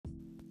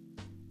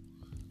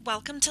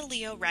Welcome to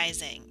Leo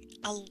Rising,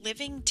 a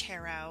living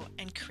tarot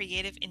and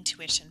creative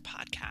intuition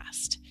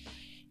podcast.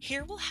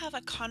 Here we'll have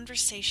a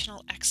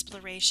conversational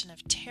exploration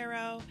of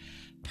tarot,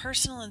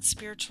 personal and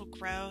spiritual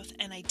growth,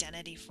 and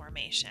identity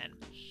formation.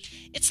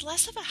 It's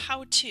less of a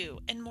how-to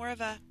and more of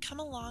a come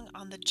along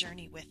on the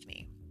journey with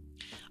me.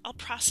 I'll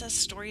process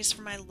stories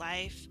from my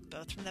life,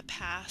 both from the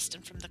past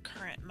and from the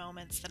current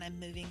moments that I'm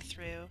moving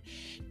through,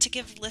 to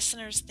give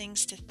listeners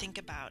things to think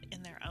about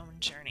in their own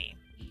journey.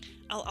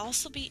 I'll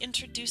also be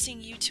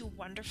introducing you to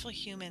wonderful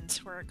humans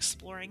who are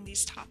exploring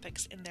these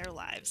topics in their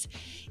lives,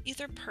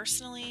 either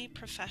personally,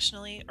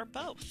 professionally, or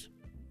both.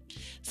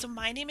 So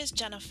my name is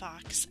Jenna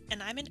Fox,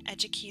 and I'm an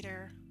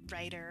educator,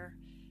 writer,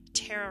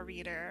 tarot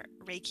reader,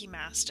 Reiki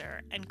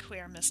master, and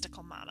queer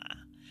mystical mama.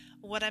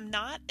 What I'm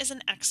not is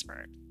an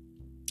expert.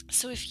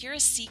 So if you're a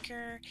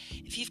seeker,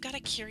 if you've got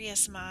a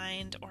curious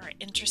mind, or are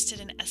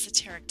interested in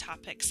esoteric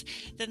topics,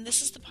 then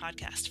this is the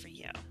podcast for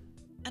you.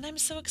 And I'm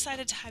so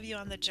excited to have you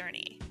on the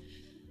journey.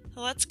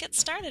 Let's get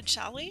started,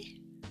 shall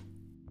we?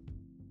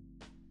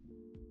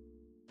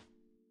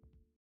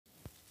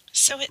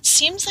 So it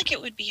seems like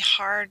it would be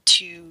hard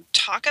to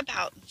talk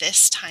about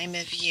this time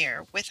of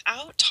year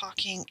without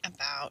talking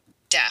about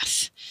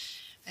death.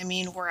 I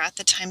mean, we're at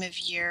the time of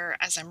year,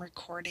 as I'm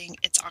recording,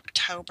 it's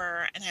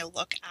October, and I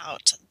look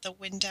out the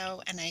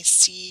window and I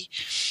see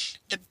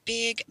the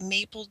big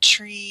maple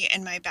tree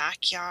in my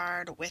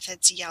backyard with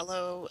its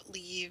yellow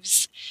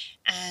leaves,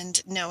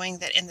 and knowing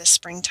that in the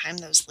springtime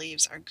those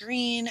leaves are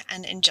green,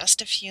 and in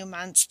just a few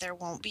months there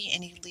won't be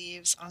any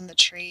leaves on the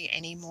tree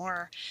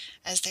anymore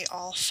as they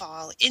all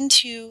fall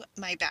into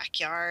my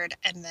backyard.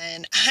 And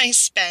then I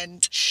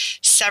spend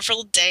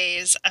several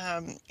days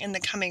in the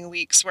coming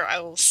weeks where I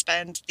will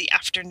spend the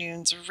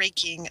afternoons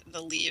raking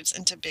the leaves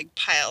into big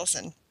piles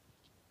and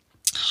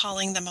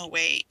hauling them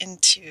away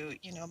into,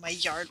 my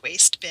yard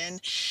waste bin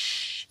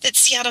that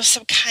Seattle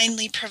so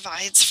kindly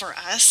provides for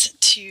us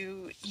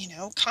to,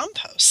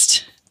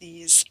 compost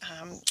these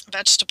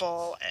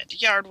vegetable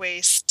and yard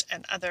waste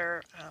and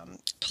other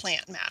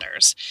plant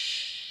matters.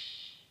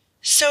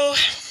 So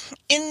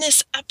in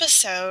this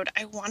episode,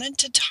 I wanted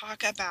to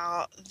talk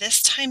about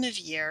this time of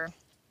year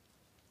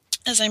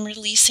as I'm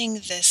releasing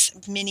this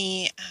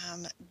mini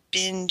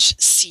binge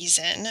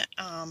season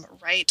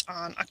right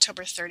on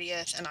October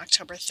 30th and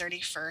October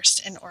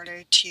 31st in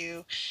order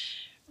to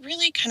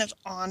really kind of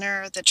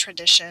honor the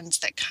traditions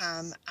that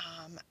come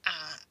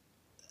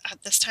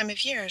at this time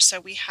of year.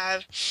 So we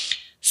have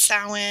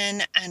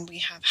Samhain, and we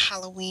have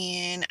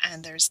Halloween,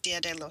 and there's Dia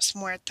de los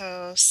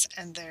Muertos,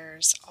 and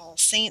there's All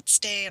Saints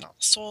Day and All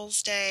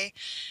Souls Day.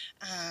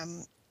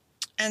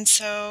 And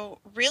so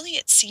really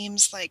it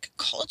seems like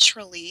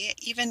culturally,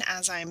 even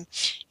as I'm,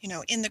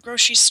 in the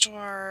grocery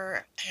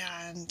store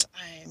and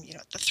I'm,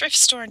 at the thrift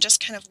store and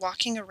just kind of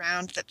walking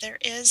around, that there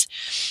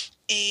is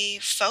a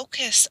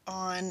focus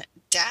on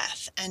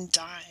death and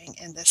dying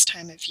in this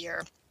time of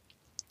year,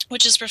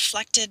 which is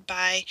reflected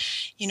by,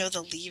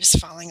 the leaves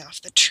falling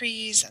off the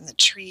trees and the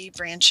tree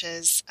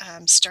branches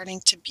starting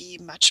to be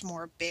much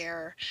more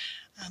bare,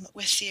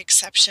 with the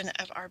exception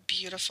of our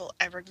beautiful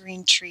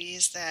evergreen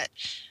trees that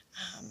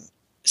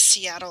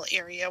Seattle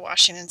area,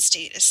 Washington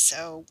State, is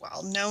so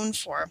well known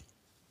for.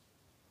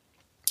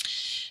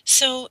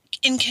 So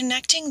in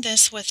connecting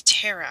this with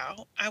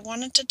tarot, I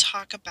wanted to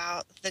talk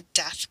about the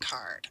Death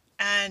card.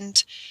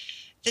 And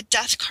the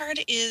Death card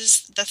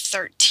is the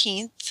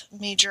 13th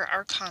major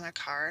arcana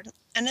card.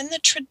 And in the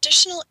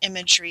traditional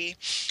imagery,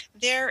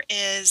 there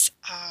is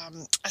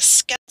a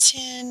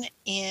skeleton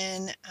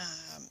in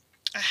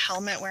a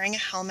helmet, wearing a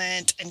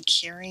helmet and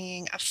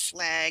carrying a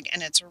flag,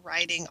 and it's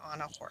riding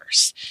on a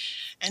horse.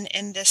 And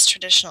in this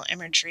traditional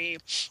imagery,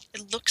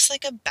 it looks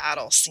like a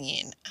battle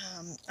scene,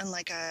 and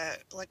like a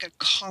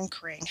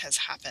conquering has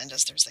happened,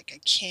 as there's like a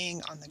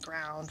king on the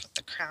ground with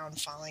the crown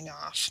falling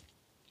off.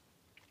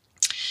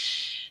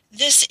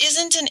 This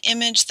isn't an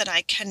image that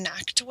I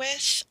connect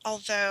with,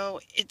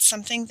 although it's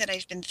something that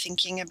I've been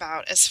thinking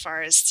about as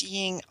far as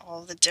seeing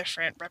all the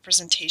different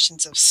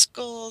representations of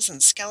skulls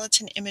and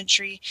skeleton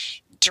imagery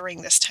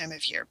during this time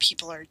of year.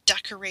 People are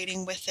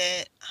decorating with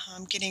it,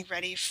 getting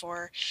ready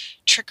for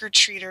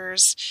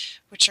trick-or-treaters,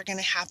 which are going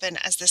to happen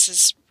as this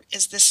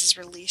is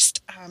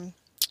released on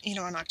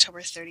October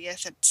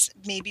 30th. It's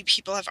maybe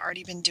people have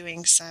already been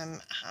doing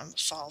some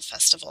fall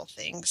festival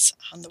things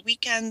on the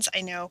weekends.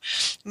 I know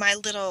my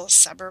little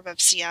suburb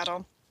of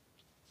Seattle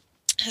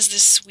has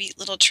this sweet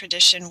little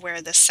tradition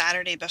where the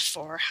Saturday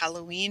before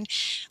Halloween,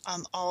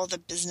 all the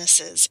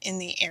businesses in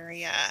the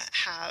area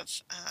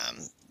have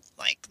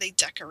they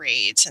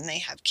decorate and they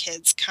have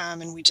kids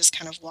come, and we just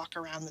kind of walk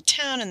around the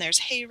town, and there's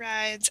hay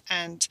rides,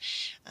 and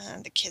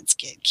the kids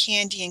get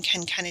candy and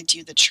can kind of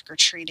do the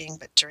trick-or-treating,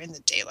 but during the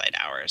daylight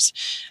hours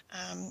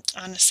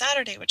on a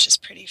Saturday, which is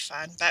pretty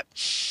fun. But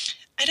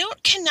I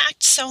don't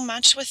connect so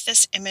much with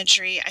this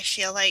imagery. I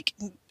feel like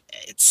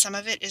some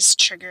of it is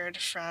triggered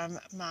from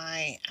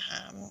my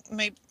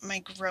my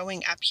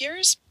growing up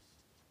years,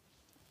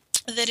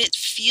 that it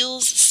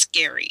feels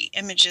scary.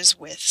 Images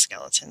with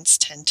skeletons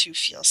tend to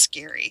feel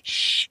scary.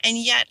 And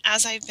yet,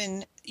 as I've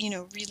been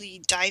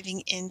really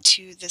diving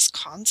into this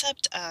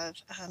concept of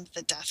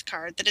the death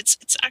card, that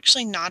it's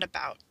actually not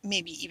about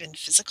maybe even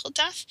physical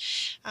death,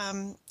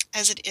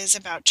 as it is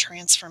about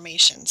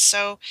transformation.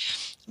 So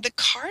the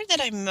card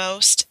that I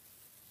most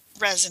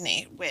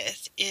resonate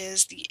with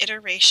is the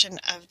iteration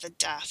of the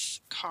death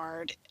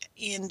card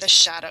in the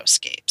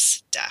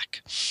Shadowscapes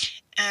deck.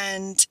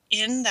 And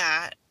in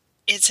that,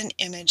 it's an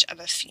image of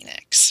a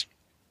phoenix.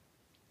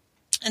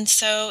 And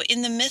so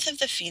in the myth of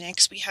the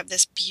phoenix, we have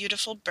this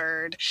beautiful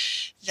bird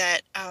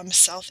that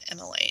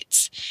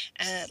self-immolates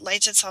and it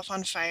lights itself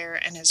on fire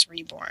and is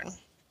reborn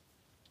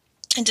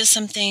into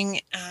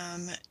something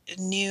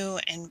new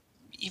and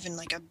even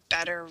like a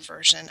better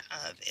version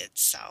of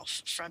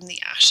itself from the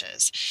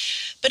ashes.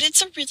 But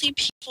it's a really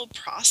painful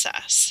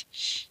process.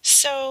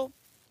 So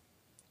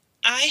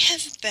I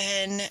have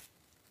been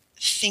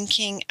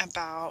thinking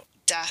about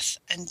death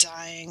and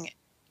dying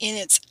in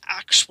its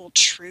actual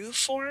true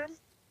form,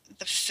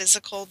 the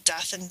physical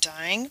death and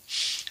dying,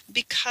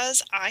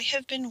 because I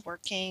have been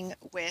working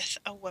with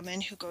a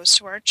woman who goes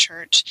to our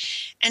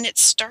church, and it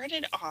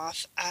started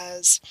off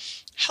as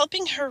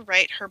helping her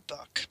write her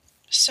book.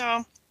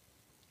 So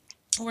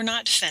we're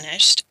not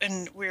finished,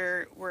 and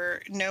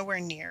we're nowhere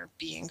near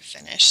being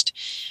finished.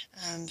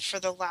 For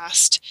the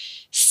last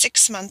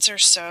 6 months or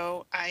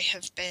so, I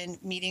have been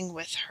meeting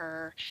with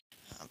her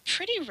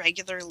pretty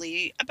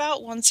regularly,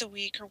 about once a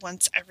week or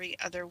once every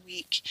other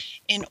week,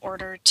 in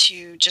order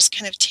to just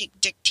kind of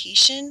take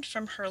dictation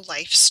from her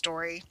life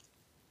story.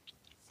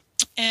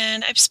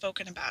 And I've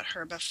spoken about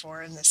her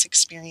before in this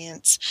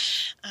experience.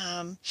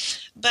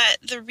 But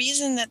the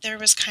reason that there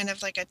was kind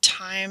of like a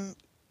time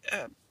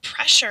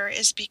pressure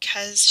is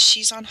because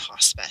she's on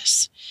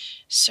hospice.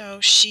 So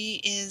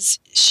she is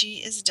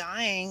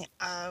dying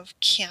of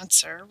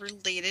cancer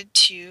related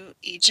to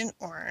Agent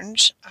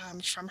Orange,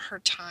 from her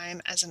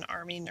time as an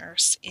Army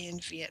nurse in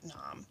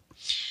Vietnam.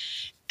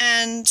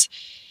 And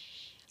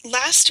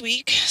last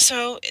week,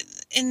 so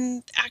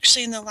in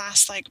the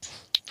last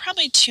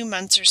probably 2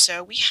 months or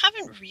so, we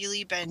haven't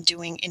really been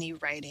doing any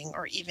writing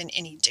or even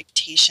any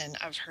dictation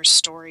of her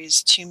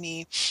stories to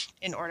me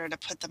in order to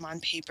put them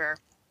on paper.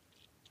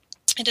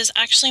 It has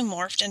actually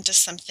morphed into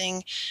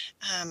something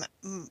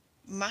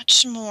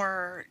much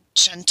more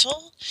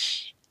gentle.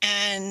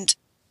 And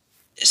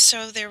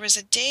so there was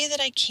a day that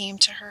I came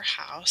to her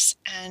house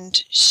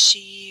and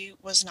she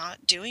was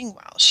not doing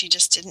well. She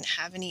just didn't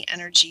have any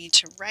energy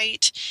to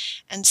write.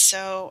 And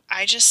so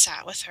I just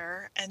sat with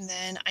her and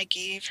then I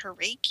gave her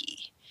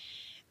Reiki.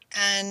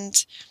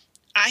 And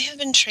I have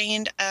been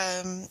trained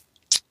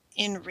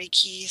in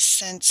Reiki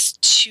since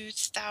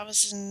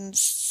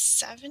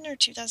 2007 or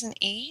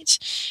 2008,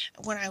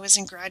 when I was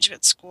in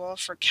graduate school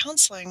for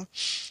counseling,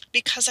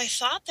 because I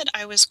thought that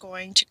I was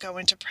going to go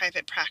into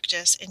private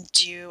practice and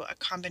do a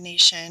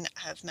combination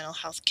of mental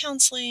health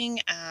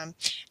counseling,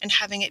 and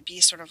having it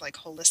be sort of like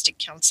holistic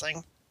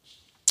counseling,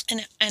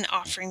 and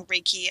offering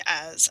Reiki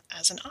as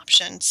an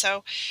option.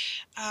 So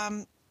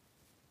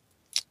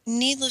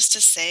needless to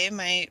say,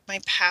 my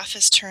path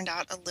has turned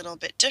out a little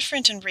bit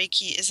different, and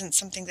Reiki isn't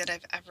something that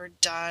I've ever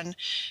done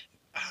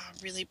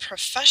really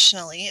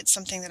professionally. It's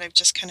something that I've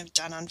just kind of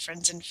done on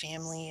friends and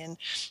family. And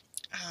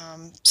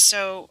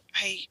so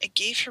I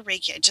gave her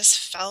Reiki. I just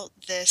felt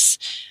this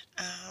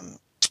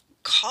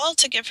call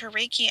to give her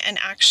Reiki, and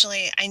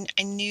actually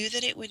I knew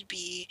that it would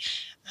be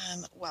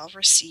well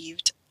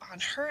received on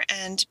her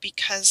end,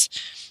 because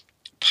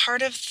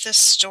part of the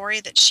story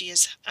that she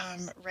is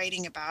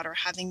writing about, or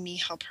having me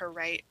help her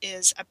write,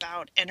 is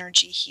about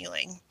energy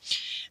healing.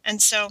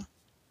 And so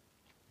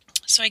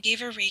I gave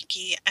her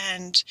Reiki,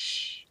 and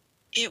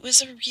it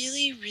was a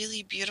really,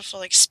 really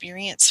beautiful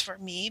experience for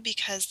me,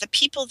 because the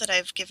people that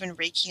I've given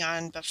Reiki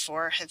on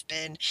before have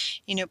been,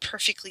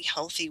 perfectly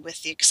healthy,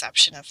 with the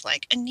exception of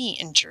like a knee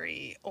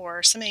injury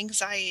or some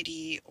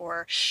anxiety,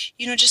 or,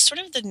 just sort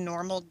of the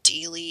normal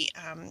daily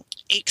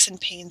aches and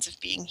pains of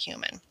being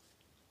human.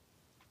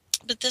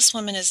 But this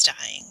woman is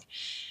dying,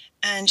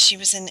 and she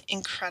was in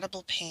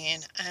incredible pain,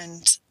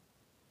 and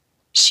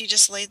she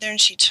just laid there and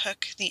she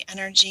took the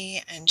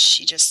energy, and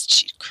she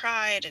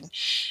cried, and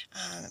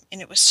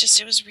it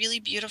was really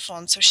beautiful.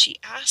 And so she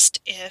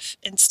asked if,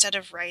 instead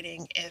of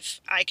writing,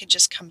 if I could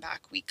just come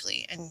back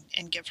weekly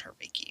and give her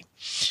Reiki.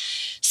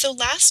 So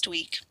last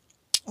week,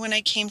 when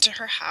I came to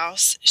her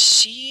house,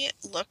 she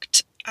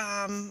looked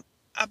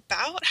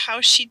about how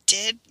she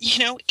did,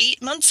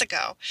 8 months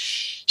ago.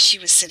 She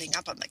was sitting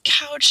up on the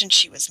couch, and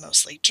she was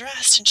mostly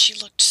dressed, and she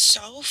looked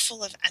so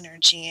full of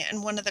energy.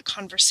 And one of the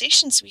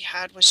conversations we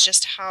had was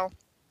just how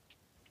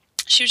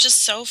she was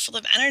just so full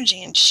of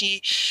energy, and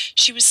she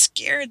was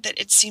scared that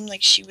it seemed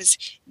like she was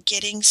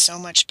getting so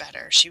much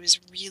better. She was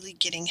really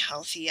getting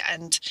healthy,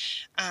 and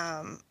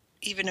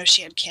even though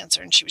she had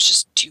cancer, and she was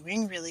just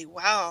doing really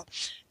well.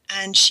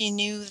 And she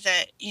knew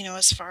that,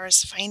 as far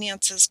as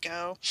finances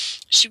go,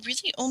 she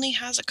really only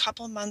has a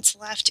couple months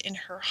left in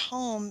her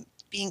home,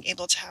 being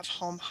able to have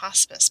home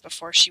hospice,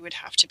 before she would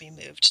have to be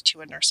moved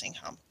to a nursing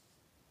home.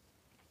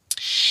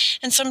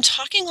 And so I'm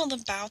talking all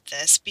about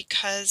this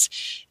because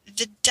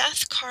the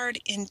death card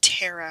in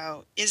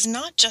tarot is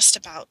not just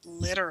about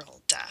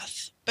literal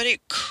death, but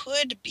it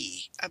could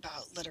be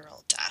about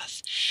literal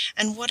death.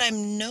 And what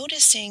I'm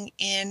noticing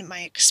in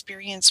my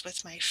experience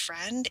with my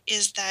friend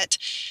is that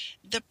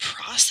the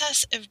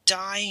process of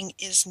dying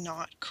is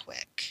not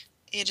quick.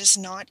 It is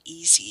not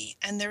easy.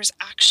 And there's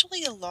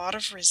actually a lot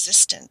of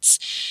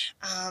resistance,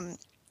 um,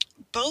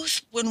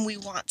 both when we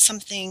want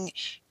something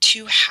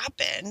to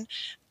happen,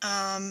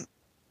 um,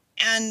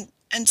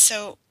 and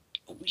so,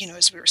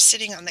 as we were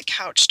sitting on the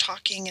couch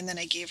talking, and then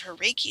I gave her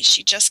Reiki,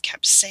 she just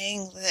kept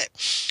saying that,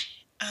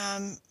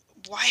 um,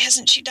 why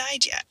hasn't she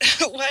died yet?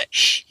 What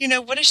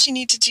does she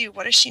need to do?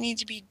 What does she need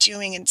to be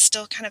doing? And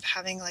still kind of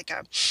having like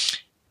a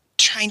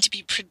trying to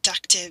be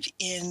productive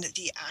in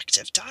the act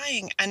of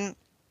dying. And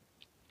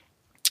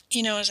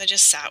as I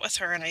just sat with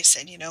her and I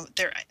said,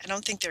 I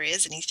don't think there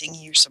is anything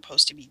you're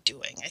supposed to be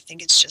doing. I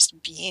think it's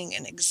just being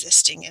and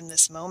existing in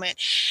this moment,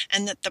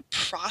 and that the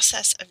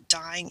process of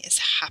dying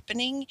is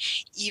happening,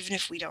 even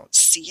if we don't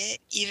see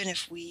it, even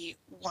if we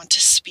want to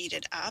speed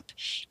it up,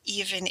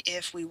 even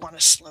if we want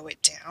to slow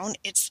it down,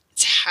 it's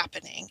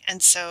happening.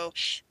 And so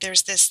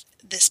there's this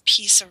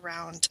piece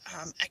around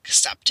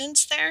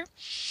acceptance there,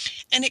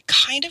 and it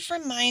kind of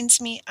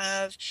reminds me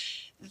of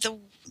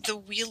the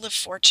Wheel of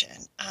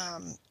Fortune.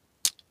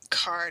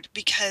 Card,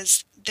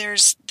 because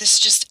there's this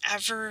just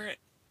ever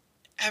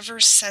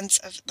sense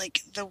of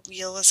like the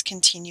wheel is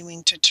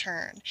continuing to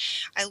turn.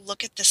 I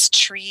look at this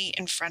tree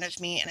in front of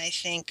me and I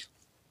think,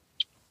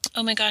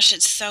 oh my gosh,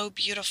 it's so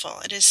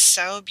beautiful. It is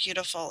so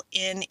beautiful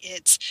in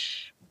its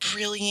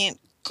brilliant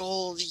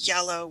gold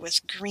yellow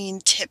with green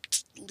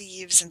tipped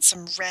leaves and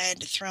some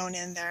red thrown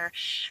in there,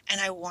 and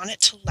I want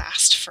it to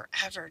last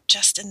forever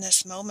just in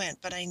this moment.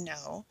 But I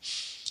know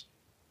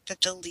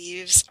that the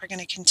leaves are going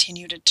to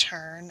continue to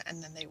turn,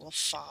 and then they will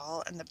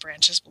fall and the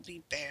branches will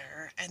be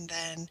bare, and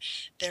then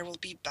there will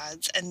be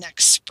buds, and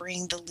next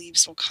spring the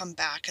leaves will come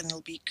back and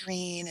they'll be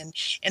green. And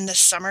in the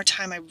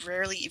summertime I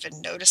rarely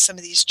even notice some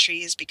of these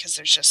trees because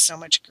there's just so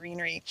much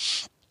greenery.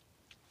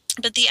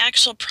 But the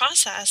actual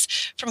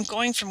process from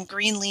going from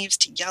green leaves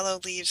to yellow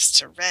leaves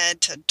to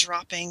red to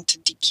dropping to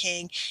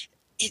decaying,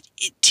 it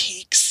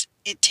takes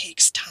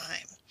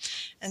time.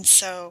 And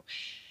so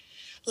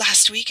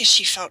last week, as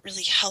she felt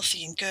really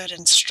healthy and good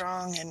and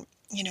strong, and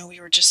we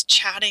were just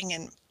chatting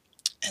and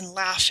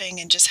laughing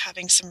and just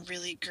having some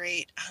really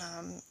great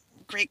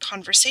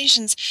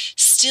conversations,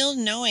 still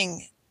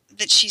knowing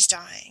that she's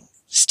dying,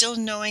 still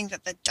knowing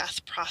that the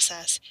death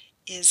process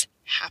is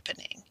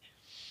happening.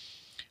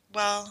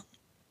 Well,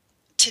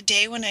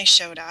 today when I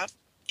showed up,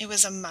 it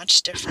was a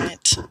much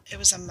different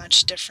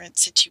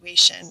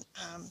situation.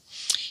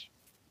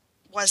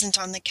 Wasn't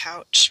on the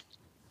couch,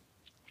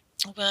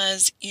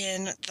 was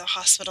in the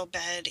hospital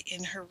bed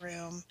in her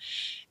room,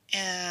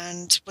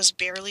 and was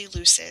barely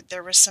lucid.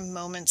 There were some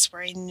moments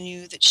where I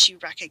knew that she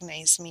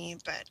recognized me,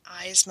 but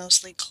eyes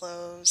mostly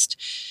closed,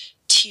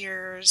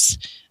 tears,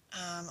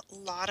 a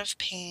lot of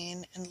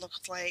pain, and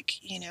looked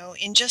like,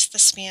 in just the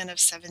span of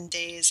 7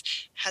 days,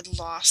 had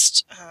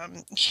lost,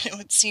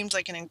 it seemed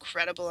like an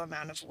incredible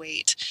amount of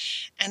weight.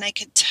 And I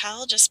could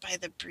tell just by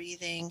the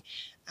breathing,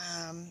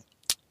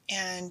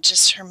 and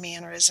just her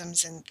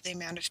mannerisms and the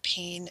amount of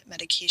pain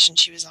medication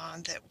she was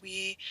on, that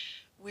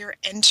we're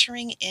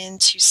entering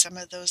into some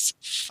of those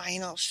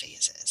final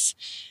phases,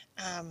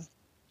 um,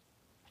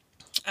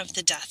 of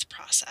the death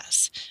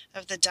process,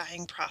 of the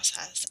dying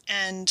process.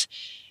 And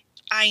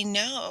I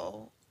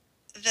know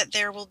that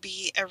there will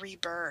be a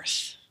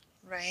rebirth,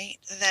 right?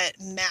 That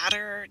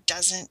matter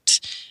doesn't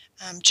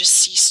just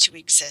cease to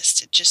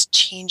exist. It just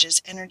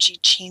changes, energy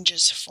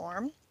changes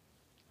form.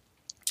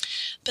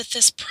 But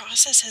this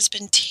process has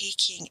been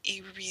taking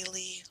a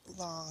really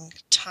long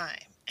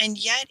time, and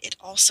yet it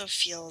also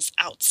feels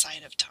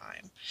outside of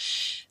time.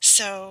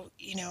 So,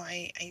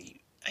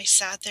 I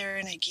sat there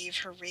and I gave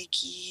her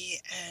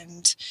Reiki,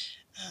 and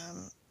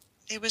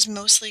it was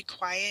mostly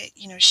quiet.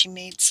 She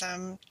made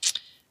some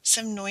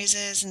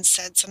noises and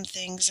said some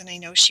things, and I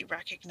know she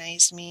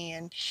recognized me.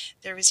 And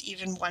there was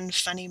even one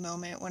funny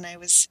moment when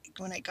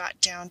I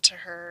got down to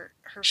her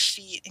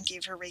feet and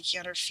gave her Reiki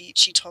on her feet.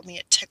 She told me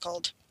it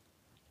tickled.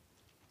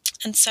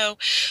 And so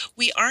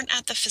we aren't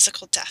at the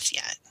physical death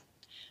yet,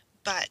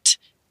 but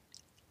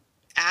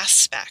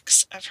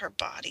aspects of her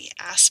body,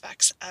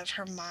 aspects of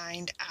her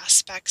mind,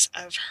 aspects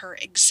of her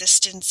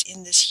existence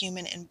in this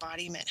human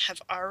embodiment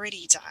have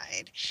already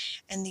died,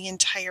 and the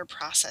entire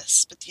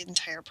process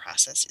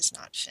is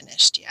not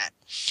finished yet.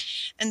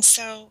 And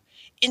so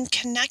in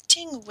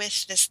connecting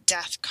with this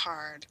death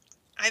card,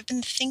 I've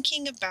been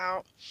thinking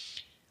about,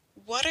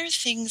 what are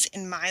things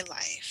in my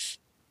life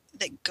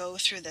that go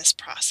through this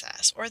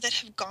process, or that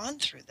have gone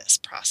through this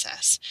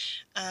process,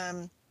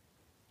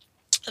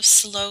 of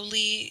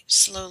slowly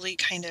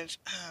kind of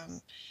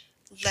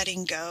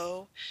letting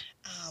go?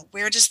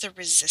 Where does the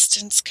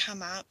resistance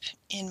come up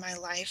in my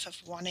life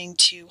of wanting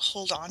to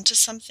hold on to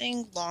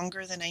something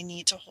longer than I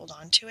need to hold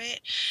on to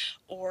it,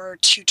 or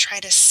to try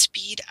to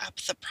speed up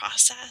the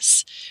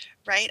process,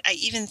 right? I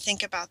even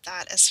think about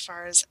that as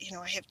far as,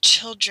 I have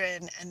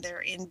children and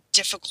they're in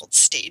difficult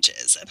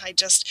stages, and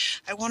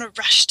I want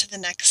to rush to the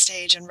next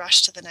stage and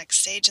rush to the next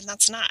stage, and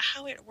that's not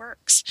how it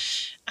works.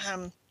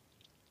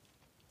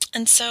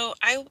 And so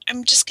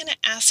I'm just going to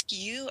ask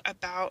you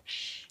about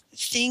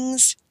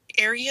things,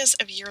 areas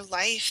of your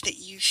life that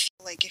you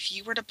feel like if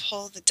you were to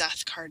pull the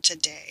death card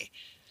today,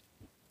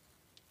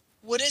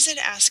 what is it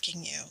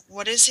asking you?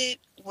 What is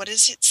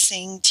it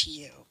saying to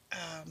you?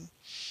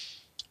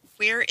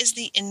 Where is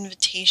the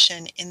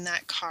invitation in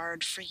that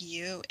card for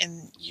you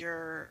and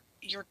your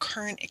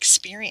current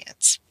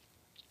experience?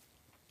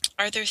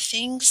 Are there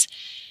things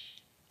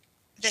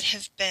that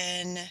have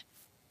been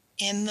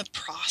in the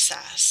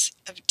process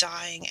of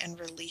dying and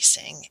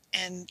releasing,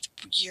 and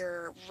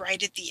you're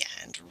right at the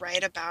end,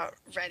 right about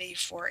ready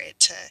for it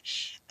to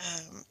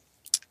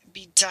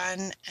be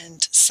done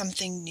and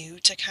something new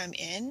to come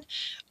in?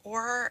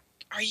 Or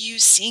are you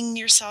seeing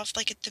yourself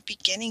like at the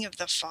beginning of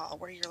the fall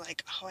where you're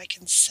like, oh, I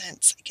can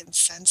sense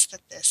that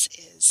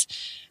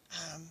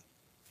um,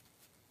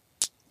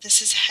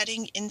 this is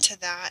heading into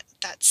that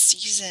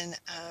season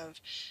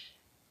of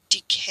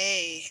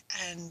decay,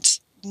 and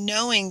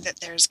knowing that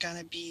there's going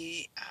to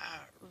be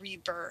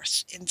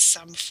rebirth in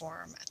some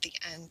form at the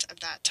end of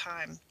that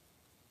time.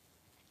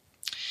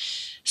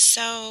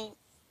 So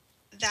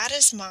that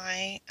is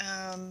my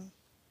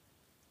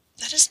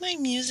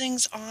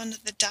musings on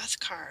the death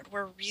card.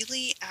 We're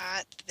really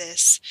at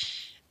this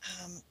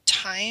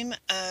time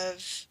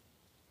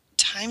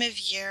of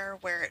year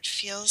where it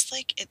feels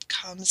like it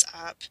comes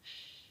up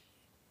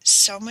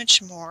so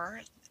much more.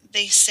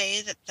 They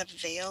say that the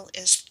veil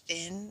is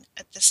thin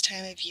at this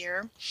time of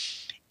year,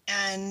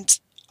 and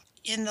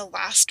in the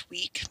last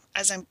week,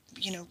 as I'm,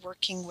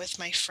 working with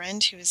my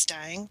friend who is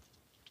dying,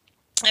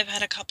 I've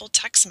had a couple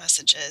text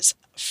messages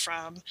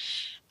from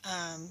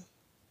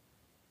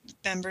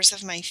members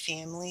of my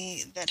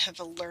family that have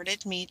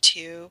alerted me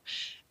to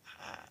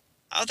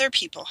other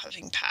people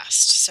having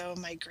passed. So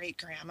my great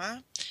grandma,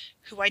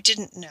 who I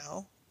didn't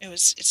know,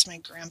 it's my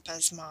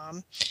grandpa's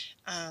mom,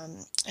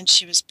 and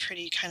she was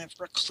pretty kind of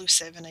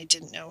reclusive, and I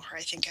didn't know her.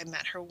 I think I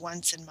met her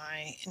once in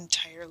my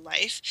entire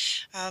life,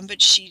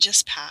 but she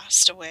just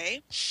passed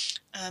away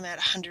at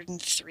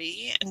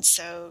 103. And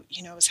so,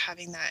 I was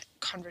having that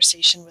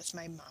conversation with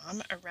my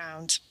mom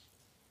around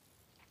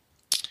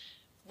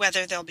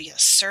whether there'll be a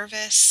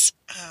service,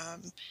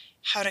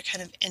 how to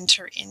kind of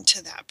enter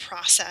into that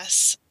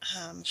process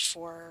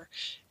for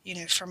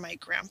my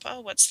grandpa.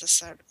 What's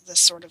the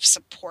sort of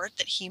support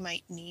that he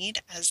might need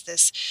as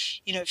this,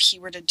 if he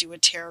were to do a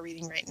tarot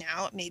reading right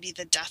now, maybe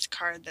the death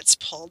card that's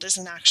pulled is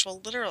an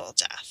actual literal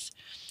death.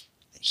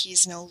 He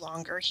no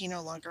longer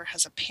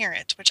has a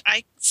parent, which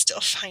I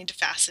still find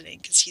fascinating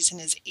because he's in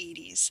his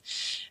 80s.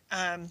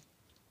 And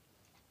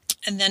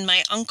then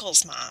my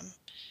uncle's mom,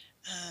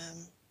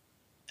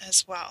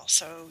 as well.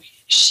 So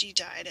she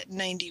died at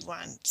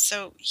 91.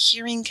 So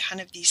hearing kind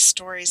of these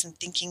stories and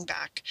thinking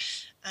back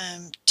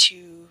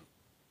to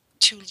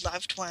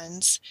loved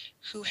ones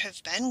who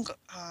have been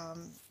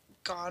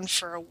gone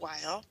for a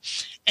while,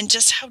 and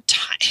just how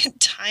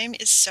time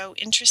is so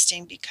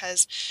interesting,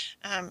 because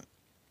I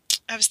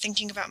was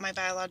thinking about my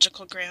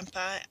biological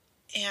grandpa,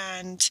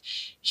 and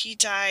he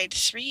died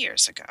 3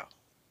 years ago.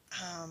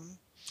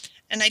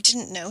 And I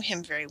didn't know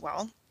him very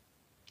well.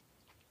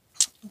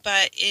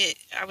 But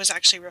I was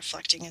actually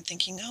reflecting and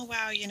thinking, oh,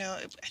 wow,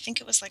 I think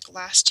it was like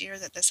last year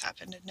that this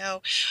happened. And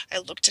no, I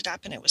looked it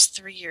up and it was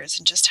 3 years,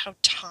 and just how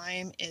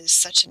time is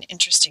such an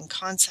interesting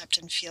concept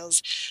and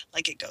feels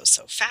like it goes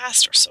so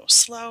fast or so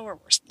slow, or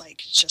we're like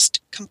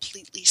just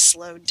completely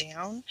slowed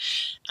down.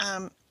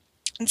 And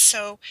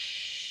so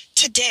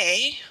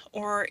today,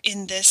 or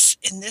in this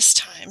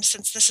time,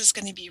 since this is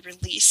going to be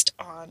released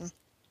on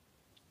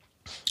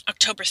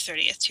October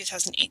 30th,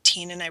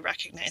 2018, and I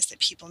recognize that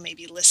people may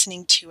be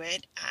listening to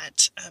it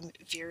at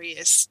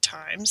various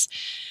times,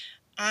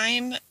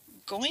 I'm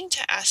going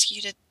to ask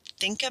you to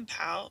think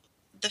about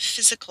the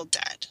physical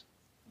dead,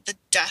 the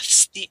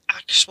deaths, the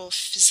actual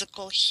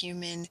physical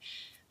human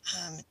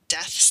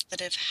deaths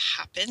that have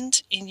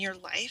happened in your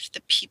life,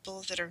 the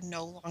people that are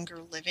no longer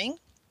living,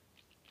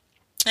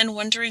 and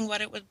wondering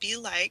what it would be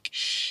like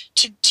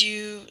to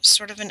do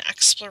sort of an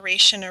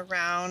exploration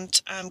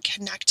around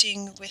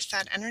connecting with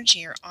that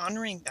energy or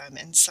honoring them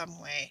in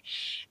some way,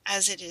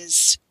 as it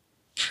is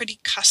pretty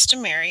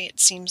customary,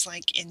 it seems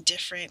like, in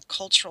different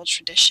cultural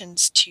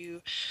traditions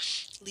to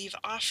leave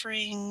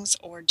offerings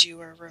or do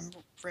a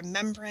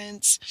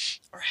remembrance,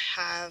 or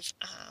have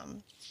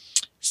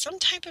some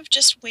type of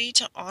just way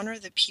to honor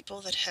the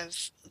people that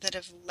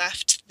have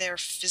left their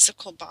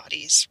physical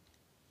bodies.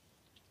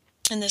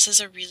 And this is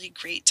a really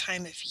great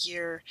time of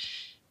year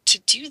to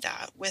do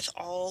that, with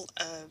all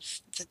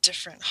of the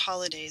different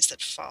holidays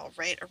that fall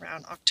right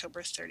around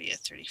October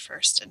 30th,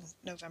 31st, and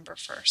November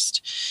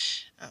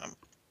 1st.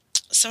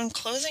 So in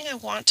closing, I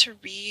want to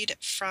read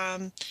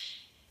from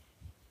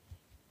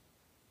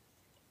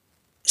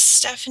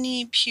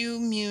Stephanie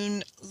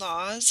Pugh-Moon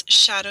Law's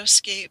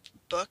Shadowscape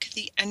book,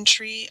 The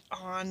Entry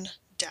on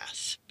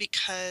Death,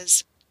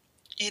 because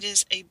it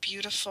is a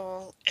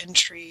beautiful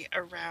entry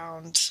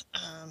around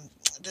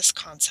this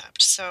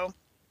concept. So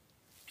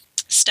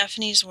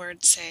Stephanie's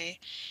words say,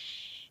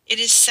 "It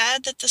is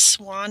said that the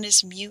swan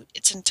is mute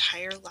its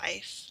entire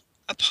life.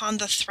 Upon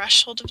the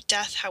threshold of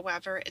death,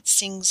 however, it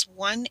sings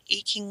one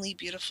achingly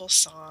beautiful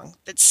song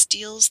that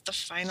steals the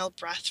final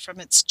breath from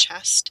its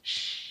chest,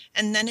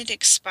 and then it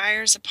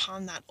expires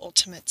upon that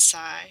ultimate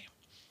sigh.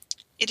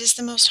 It is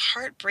the most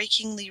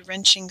heart-breakingly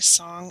wrenching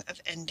song of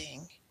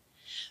ending.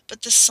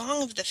 But the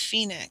song of the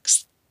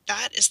phoenix,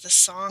 that is the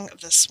song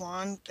of the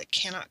swan that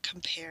cannot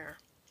compare.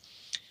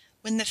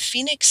 When the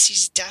phoenix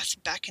sees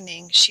death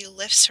beckoning, she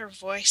lifts her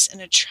voice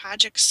in a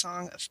tragic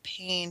song of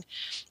pain,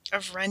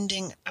 of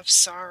rending, of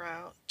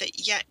sorrow, that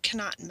yet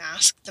cannot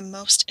mask the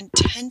most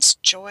intense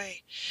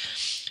joy.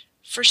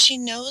 For she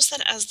knows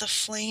that as the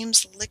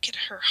flames lick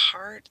at her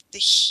heart, the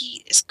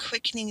heat is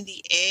quickening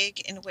the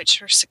egg in which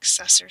her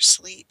successor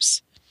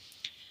sleeps.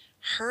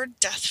 Her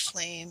death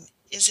flame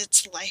is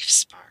its life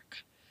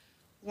spark.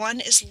 One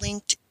is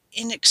linked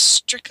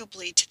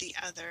inextricably to the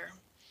other,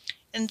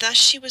 and thus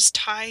she was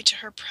tied to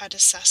her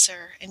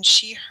predecessor, and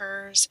she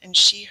hers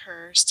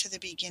to the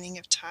beginning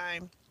of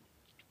time.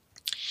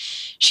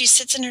 She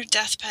sits in her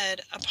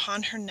deathbed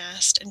upon her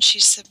nest, and she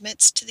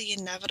submits to the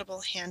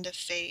inevitable hand of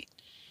fate.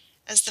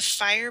 As the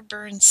fire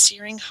burns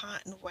searing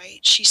hot and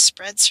white, she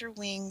spreads her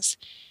wings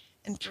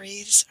and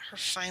breathes her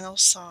final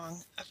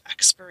song of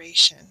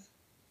expiration."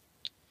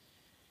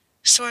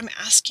 So I'm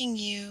asking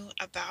you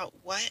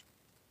about what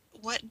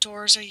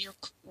doors are you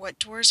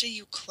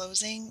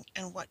closing,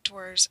 and what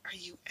doors are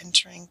you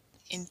entering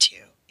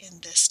into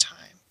in this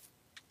time?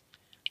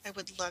 I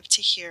would love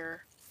to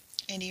hear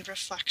any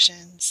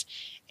reflections,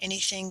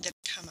 anything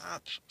that come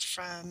up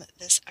from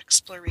this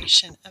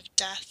exploration of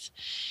death,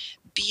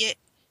 be it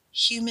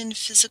human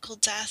physical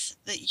death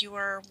that you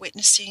are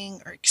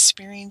witnessing or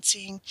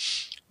experiencing,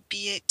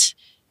 be it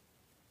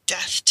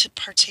death to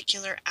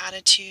particular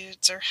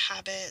attitudes or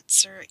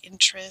habits or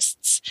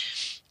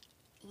interests,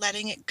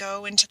 letting it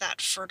go into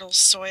that fertile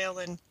soil,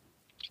 and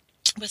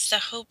with the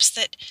hopes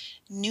that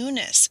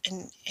newness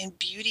and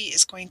beauty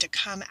is going to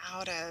come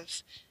out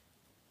of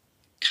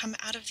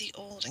the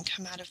old and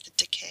come out of the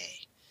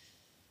decay.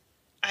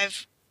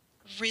 I've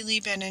really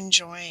been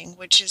enjoying,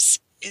 which is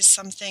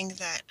something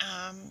that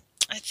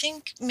I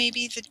think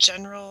maybe the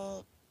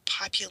general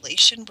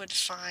population would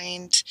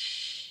find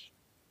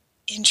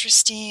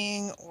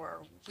interesting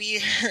or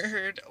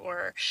weird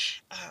or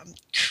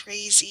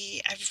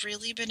crazy. I've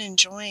really been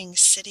enjoying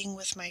sitting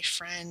with my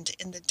friend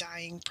in the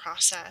dying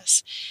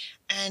process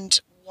and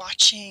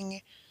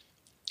watching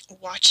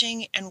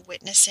and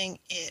witnessing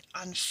it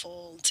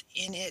unfold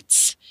in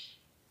its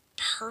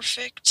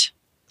perfect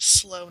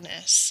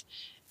slowness,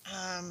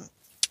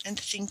 and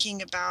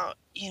thinking about,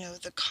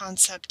 the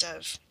concept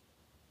of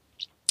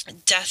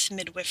death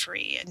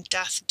midwifery and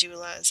death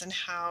doulas, and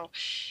how,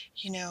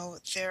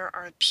 there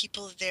are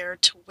people there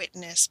to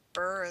witness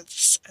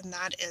births, and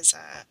that is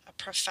a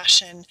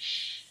profession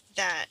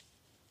that,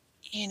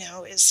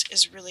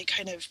 is really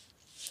kind of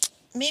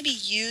maybe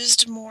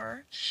used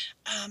more,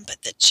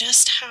 but that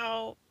just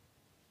how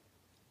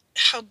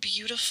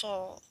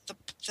beautiful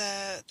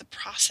the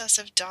process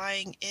of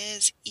dying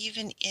is,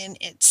 even in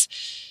its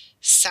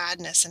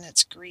sadness and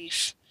its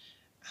grief,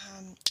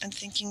 and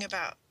thinking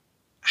about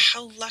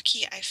how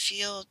lucky I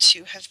feel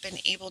to have been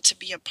able to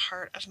be a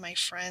part of my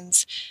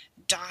friend's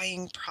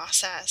dying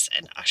process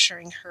and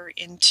ushering her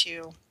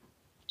into,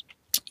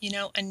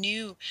 a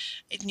new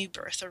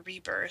birth, a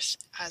rebirth,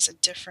 as a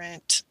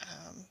different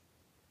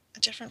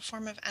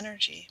form of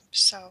energy.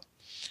 So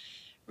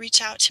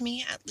reach out to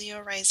me at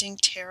Leo Rising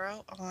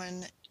Tarot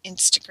on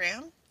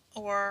Instagram,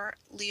 or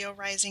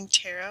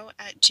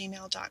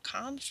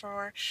leorisingtarot@gmail.com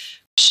for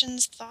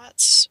questions,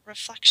 thoughts,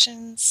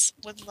 reflections.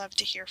 Would love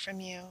to hear from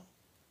you,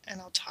 and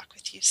I'll talk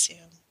with you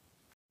soon.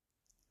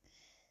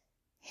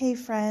 Hey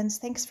friends,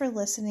 thanks for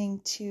listening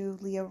to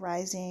Leo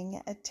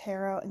Rising, a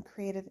tarot and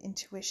creative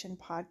intuition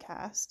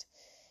podcast.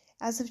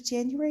 As of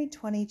January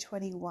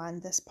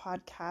 2021, this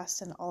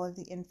podcast and all of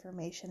the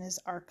information is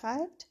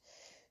archived.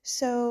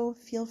 So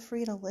feel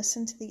free to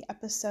listen to the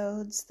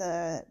episodes.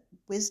 The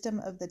wisdom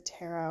of the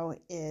tarot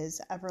is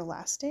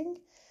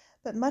everlasting,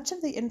 but much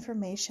of the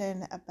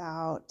information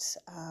about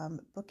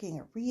booking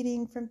a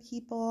reading from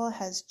people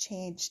has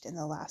changed in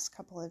the last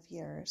couple of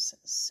years.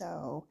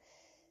 So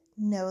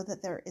know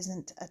that there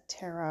isn't a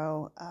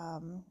tarot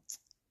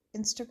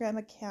Instagram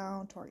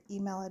account or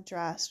email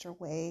address or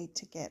way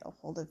to get a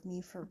hold of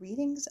me for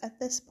readings at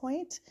this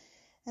point.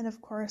 And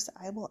of course,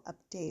 I will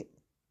update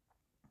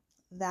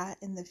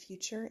that in the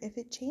future if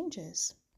it changes.